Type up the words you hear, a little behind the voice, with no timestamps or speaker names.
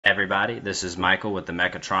Everybody, this is Michael with the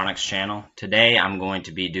Mechatronics channel. Today I'm going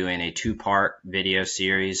to be doing a two-part video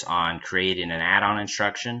series on creating an add-on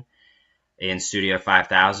instruction in Studio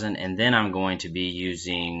 5000, and then I'm going to be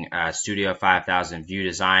using Studio 5000 View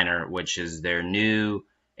Designer, which is their new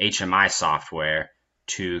HMI software,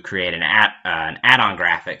 to create an add-on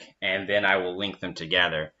graphic, and then I will link them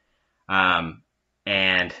together.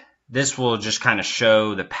 And this will just kind of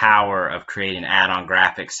show the power of creating add-on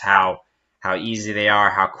graphics, how easy they are,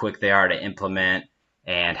 how quick they are to implement,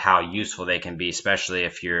 and how useful they can be, especially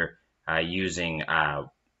if you're using a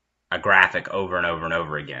graphic over and over and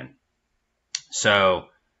over again. So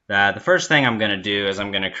the first thing I'm going to do is I'm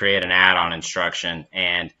going to create an add-on instruction,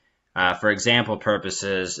 and for example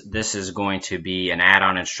purposes, this is going to be an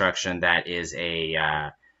add-on instruction that is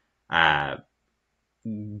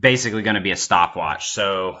basically going to be a stopwatch.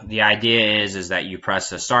 So the idea is that you press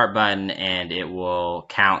the start button and it will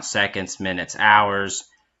count seconds, minutes, hours.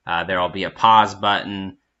 There will be a pause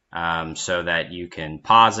button so that you can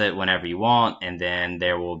pause it whenever you want, and then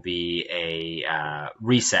there will be a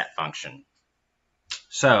reset function.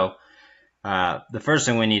 So the first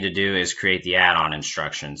thing we need to do is create the add-on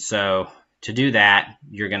instruction. So to do that,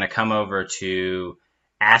 you're going to come over to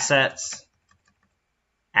Assets,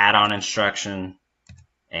 Add-on Instruction,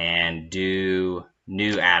 and do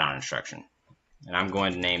New Add-on Instruction. And I'm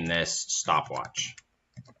going to name this Stopwatch.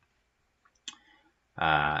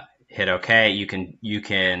 Hit OK. You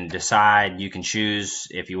can decide, you can choose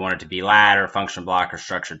if you want it to be ladder, function block, or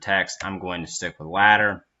structured text. I'm going to stick with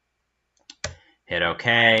ladder. Hit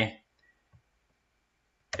OK.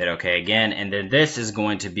 Hit OK again, and then this is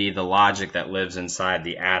going to be the logic that lives inside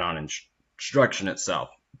the add-on instruction itself.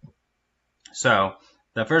 So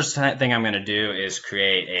the first thing I'm going to do is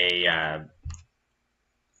create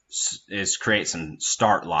some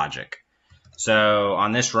start logic. So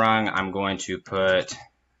on this rung, I'm going to put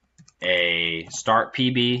a start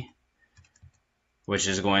PB, which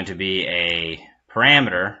is going to be a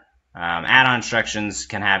parameter. Add-on instructions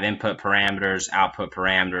can have input parameters, output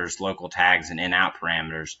parameters, local tags, and in-out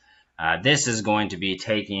parameters. This is going to be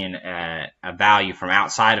taking a value from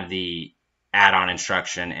outside of the add-on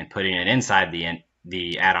instruction and putting it inside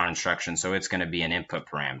the add-on instruction, so it's going to be an input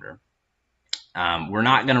parameter. We're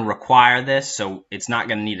not going to require this, so it's not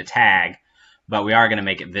going to need a tag, but we are going to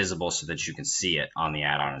make it visible so that you can see it on the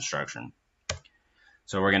add-on instruction.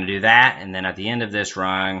 So we're going to do that, and then at the end of this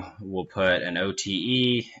rung, we'll put an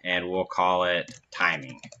OTE, and we'll call it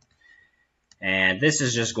timing. And this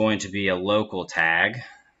is just going to be a local tag.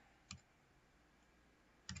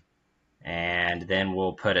 And then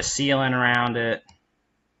we'll put a ceiling around it.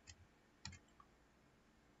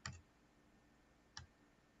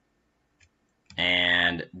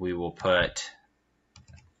 And we will put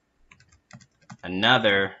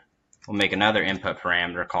we'll make another input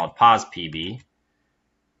parameter called pause PB.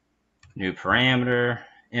 New parameter,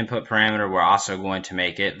 input parameter, we're also going to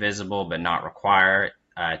make it visible but not require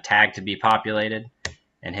a tag to be populated,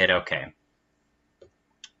 and hit OK.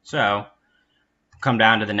 So come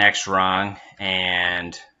down to the next rung,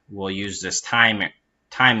 and we'll use this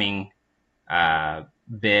timing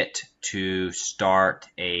bit to start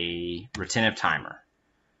a retentive timer,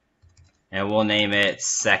 and we'll name it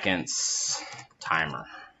seconds timer,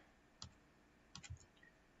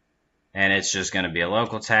 and it's just going to be a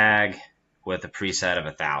local tag with a preset of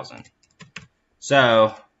 1000.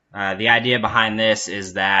 So the idea behind this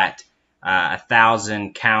is that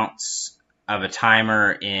 1000 counts of a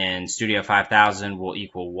timer in Studio 5000 will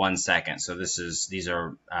equal 1 second. So these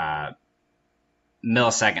are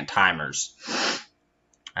millisecond timers.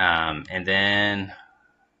 And then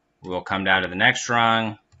we'll come down to the next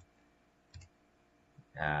rung,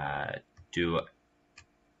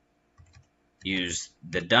 use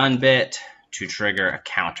the done bit to trigger a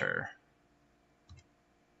counter.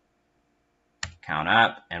 Count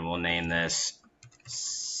up, and we'll name this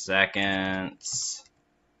seconds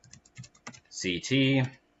CT,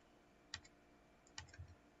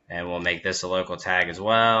 and we'll make this a local tag as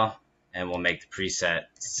well, and we'll make the preset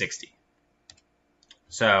 60.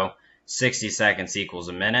 So 60 seconds equals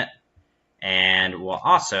a minute, and we'll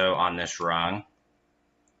also, on this rung,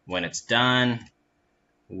 when it's done,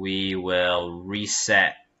 we will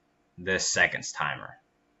reset this seconds timer.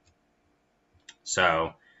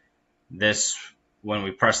 So this, when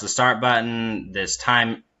we press the start button, this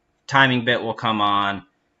timing bit will come on.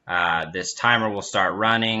 This timer will start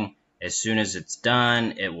running. As soon as it's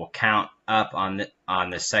done, it will count up on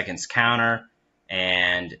the seconds counter,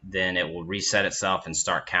 and then it will reset itself and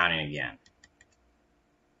start counting again.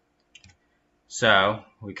 So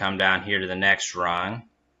we come down here to the next rung,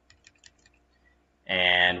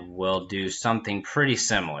 and we'll do something pretty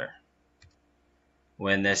similar.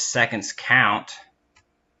 When this seconds count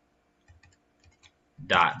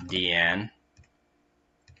 .dn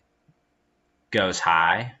goes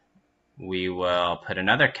high, we will put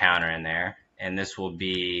another counter in there, and this will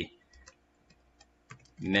be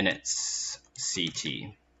minutes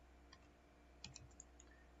CT.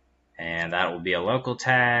 And that will be a local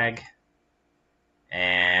tag.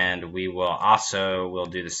 And we will also, we'll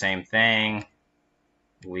do the same thing.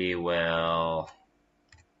 We will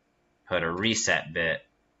put a reset bit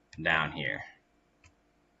down here.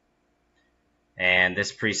 And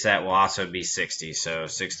this preset will also be 60, so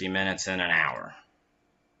 60 minutes in an hour.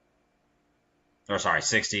 Or sorry,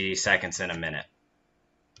 60 seconds in a minute.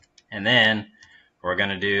 And then we're going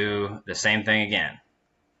to do the same thing again.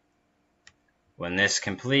 When this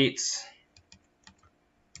completes,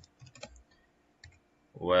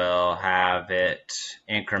 we'll have it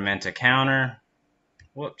increment a counter.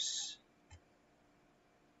 Whoops.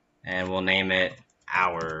 And we'll name it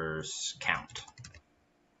hours count.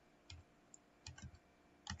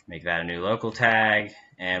 Make that a new local tag,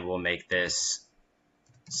 and we'll make this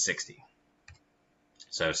 60.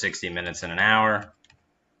 So 60 minutes in an hour.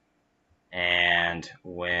 And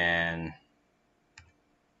when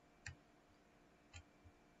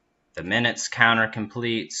the minutes counter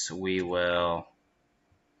completes, we will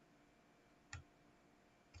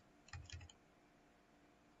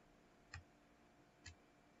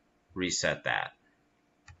reset that.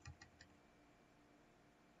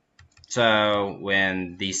 So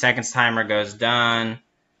when the seconds timer goes done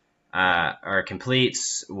or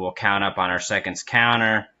completes, we'll count up on our seconds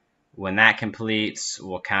counter. When that completes,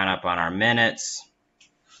 we'll count up on our minutes.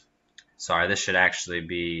 Sorry, this should actually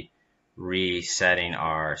be resetting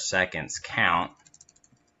our seconds count,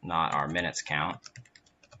 not our minutes count.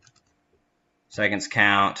 Seconds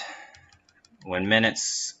count. When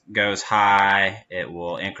minutes goes high, it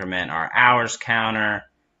will increment our hours counter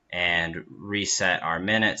and reset our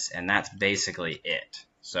minutes, and that's basically it.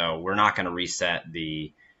 So we're not going to reset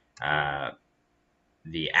the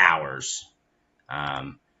hours.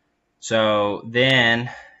 So then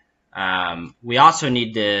we also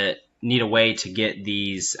need a way to get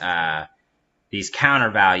these counter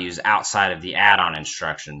values outside of the add-on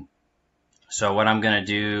instruction. So what I'm going to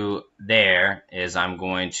do there is I'm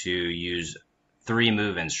going to use 3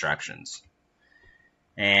 move instructions.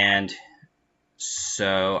 And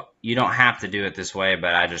so you don't have to do it this way,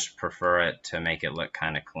 but I just prefer it to make it look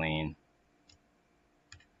kind of clean.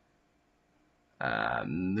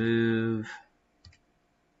 Move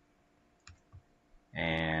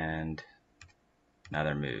and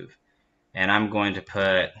another move. And I'm going to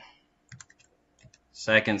put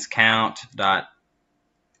seconds count dot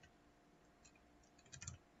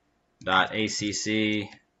ACC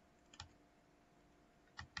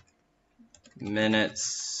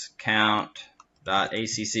minutes count dot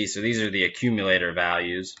ACC. So these are the accumulator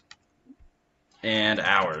values, and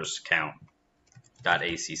hours count dot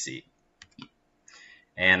ACC.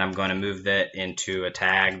 And I'm going to move that into a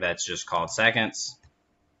tag that's just called seconds,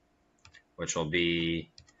 which will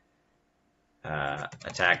be a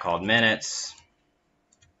tag called minutes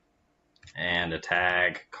and a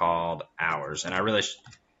tag called hours. And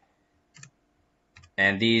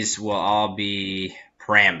and these will all be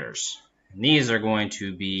parameters. And these are going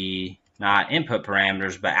to be not input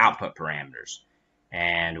parameters, but output parameters.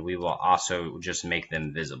 And we will also just make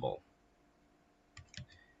them visible.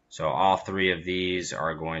 So all 3 of these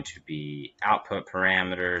are going to be output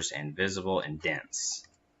parameters and visible and dense.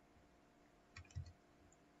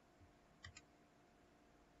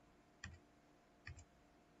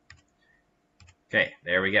 Okay,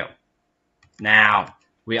 there we go. Now,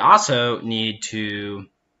 we also need to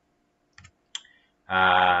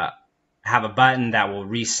have a button that will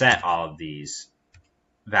reset all of these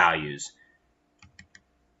values.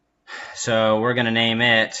 So we're going to name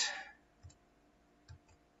it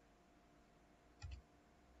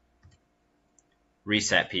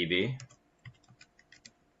reset PB.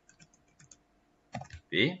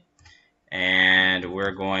 And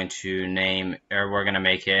we're going to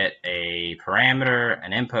make it a parameter,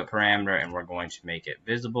 an input parameter, and we're going to make it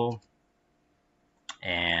visible.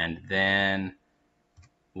 And then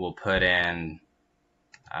we'll put in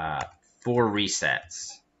 4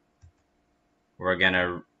 resets. We're going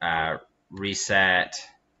to reset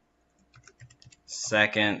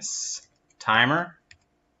seconds timer.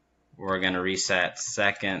 We're going to reset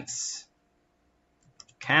seconds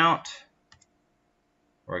count.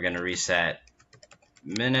 We're going to reset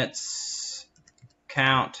minutes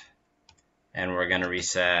count. And we're going to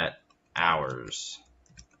reset hours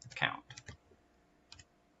count.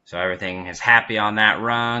 So everything is happy on that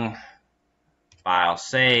rung. File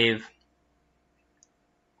save.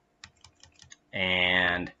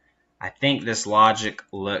 And I think this logic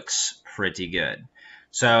looks pretty good.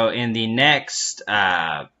 So in the next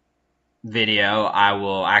video, I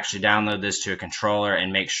will actually download this to a controller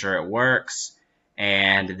and make sure it works.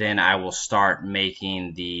 And then I will start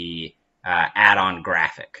making the add-on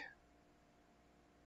graphic.